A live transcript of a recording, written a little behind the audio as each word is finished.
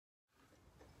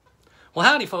Well,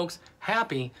 howdy folks,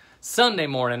 happy Sunday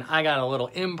morning. I got a little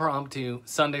impromptu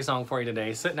Sunday song for you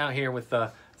today, sitting out here with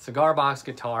the cigar box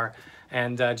guitar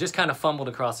and just kind of fumbled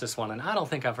across this one. And I don't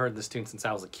think I've heard this tune since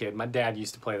I was a kid. My dad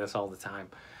used to play this all the time.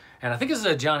 And I think this is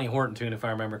a Johnny Horton tune, if I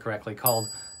remember correctly, called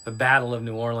The Battle of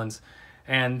New Orleans.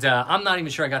 And I'm not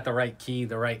even sure I got the right key,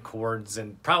 the right chords,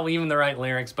 and probably even the right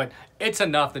lyrics, but it's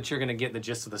enough that you're going to get the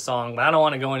gist of the song. But I don't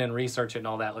want to go in and research it and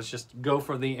all that. Let's just go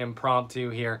for the impromptu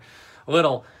here. A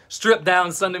little stripped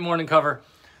down Sunday morning cover,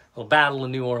 a little Battle of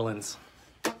New Orleans.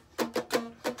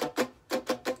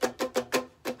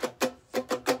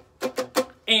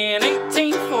 In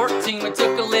 1814, we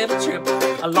took a little trip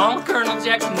along Colonel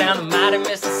Jackson down the mighty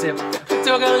Mississippi. We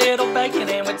took a little bacon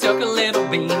and we took a little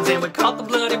beans, and we caught the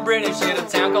bloody British in a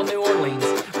town called New Orleans.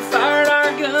 We fired our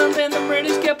guns and the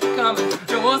British kept it coming.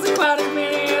 There wasn't quite as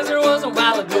many as there was a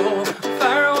while ago. We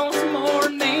fired on some more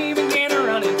and they began to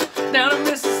running down the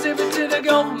Mississippi to the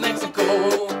Gulf of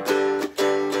Mexico.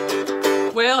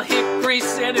 Well, Hickory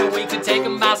said that we could take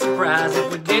them by surprise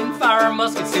if we didn't fire our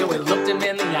muskets till we looked them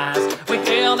in the eyes. We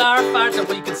held our fire till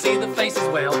we could see the faces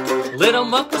well, lit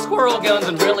them up with squirrel guns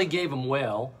and really gave them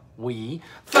well. We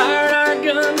fired our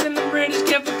guns and the British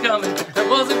kept it coming. There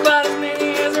wasn't quite as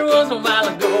many as there was a while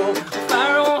ago. We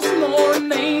fired on some more and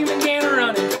they began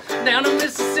running down the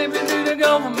Mississippi to the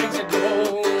Gulf of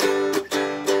Mexico.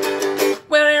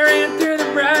 Well, they ran through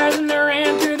the briars and they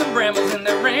ran through the brambles, and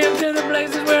they ran to the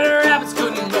places where the rabbits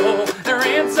couldn't go. They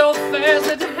ran so fast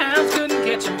that the hounds couldn't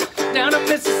catch them down the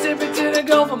Mississippi to the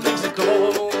Gulf of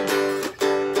Mexico.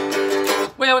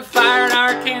 Well, we fired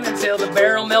our cannon till the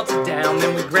barrel melted down.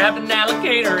 Then we grabbed an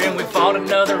alligator and we fought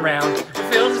another round. We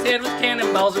filled his head with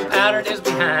cannonballs and powdered his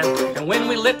behind. And when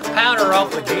we lit the powder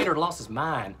off, the gator lost his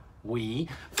mind. We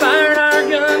fired our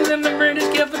guns and the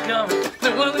British kept it coming.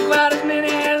 There wasn't quite as many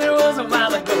as there was a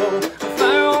while ago. We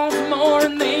fired on some more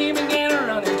and they began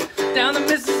running down the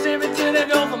Mississippi to the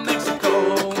Gulf of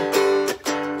Mexico.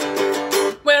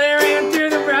 Well, they ran through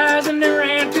the briars and they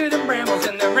ran through the brambles,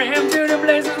 and they ran through the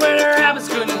places where the rabbits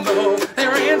couldn't go. They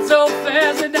ran so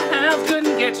fast that the hounds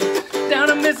couldn't catch them down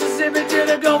the Mississippi to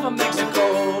the Gulf of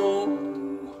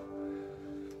Mexico.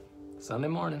 Sunday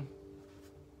morning.